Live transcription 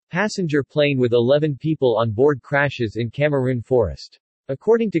Passenger plane with 11 people on board crashes in Cameroon forest.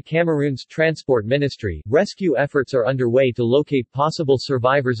 According to Cameroon's Transport Ministry, rescue efforts are underway to locate possible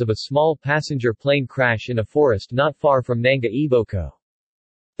survivors of a small passenger plane crash in a forest not far from Nanga Iboko.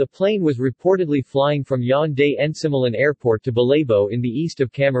 The plane was reportedly flying from Yaoundé Nsimalin Airport to Balabo in the east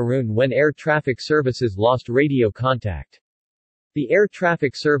of Cameroon when air traffic services lost radio contact. The air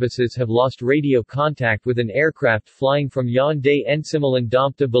traffic services have lost radio contact with an aircraft flying from Yaoundé Nsimalin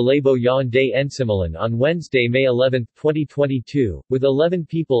Dompta Balabo Yaoundé Nsimalin on Wednesday, May 11, 2022, with 11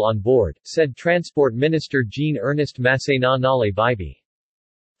 people on board, said Transport Minister Jean-Ernest Masséna Nale Bibi.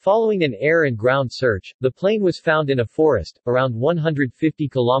 Following an air and ground search, the plane was found in a forest, around 150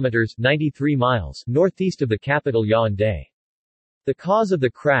 kilometers 93 miles northeast of the capital Yaoundé. The cause of the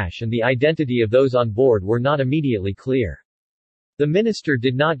crash and the identity of those on board were not immediately clear. The minister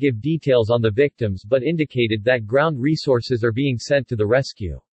did not give details on the victims but indicated that ground resources are being sent to the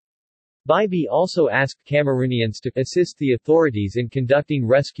rescue. Bibi also asked Cameroonians to assist the authorities in conducting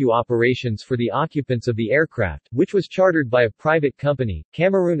rescue operations for the occupants of the aircraft, which was chartered by a private company,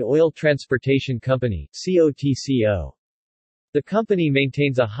 Cameroon Oil Transportation Company, COTCO. The company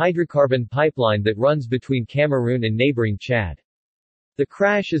maintains a hydrocarbon pipeline that runs between Cameroon and neighboring Chad. The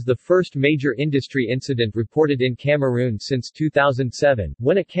crash is the first major industry incident reported in Cameroon since 2007,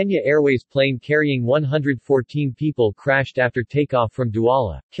 when a Kenya Airways plane carrying 114 people crashed after takeoff from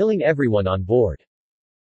Douala, killing everyone on board.